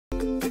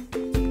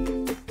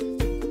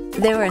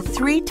There are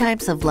three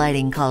types of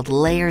lighting called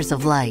layers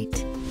of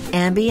light: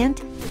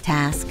 ambient,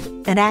 task,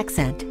 and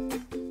accent.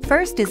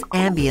 First is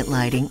ambient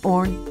lighting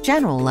or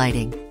general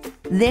lighting.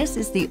 This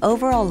is the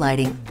overall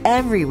lighting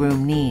every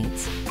room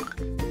needs.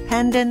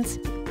 Pendants,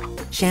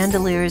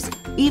 chandeliers,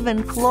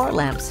 even floor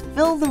lamps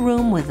fill the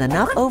room with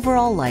enough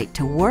overall light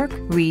to work,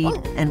 read,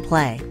 and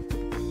play.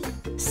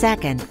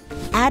 Second,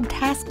 add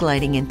task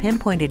lighting in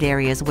pinpointed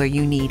areas where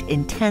you need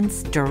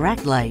intense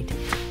direct light.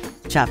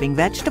 Chopping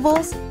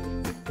vegetables?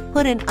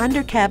 Put an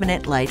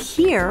under-cabinet light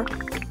here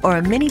or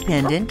a mini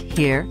pendant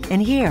here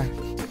and here.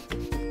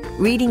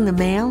 Reading the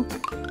mail?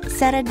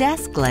 Set a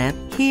desk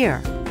lamp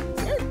here.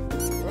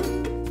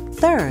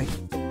 Third,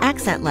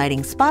 accent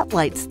lighting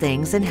spotlights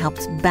things and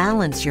helps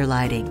balance your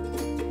lighting.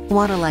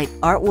 Want to light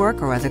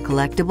artwork or other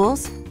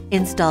collectibles?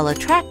 Install a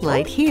track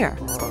light here.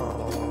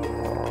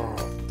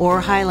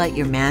 Or highlight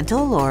your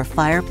mantle or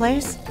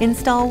fireplace?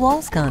 Install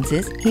wall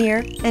sconces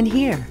here and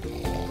here.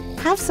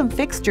 Have some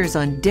fixtures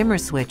on dimmer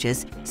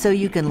switches so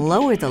you can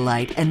lower the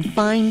light and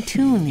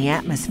fine-tune the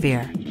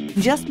atmosphere.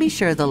 Just be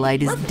sure the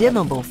light is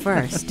dimmable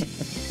first.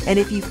 And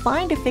if you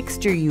find a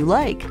fixture you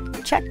like,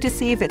 check to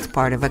see if it's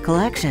part of a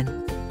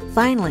collection.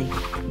 Finally,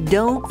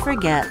 don't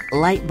forget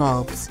light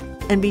bulbs,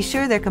 and be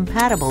sure they're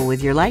compatible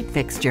with your light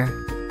fixture.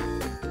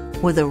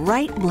 With a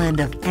right blend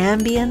of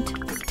ambient,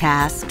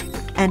 task,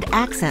 and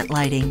accent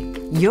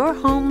lighting, your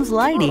home's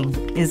lighting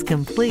is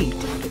complete.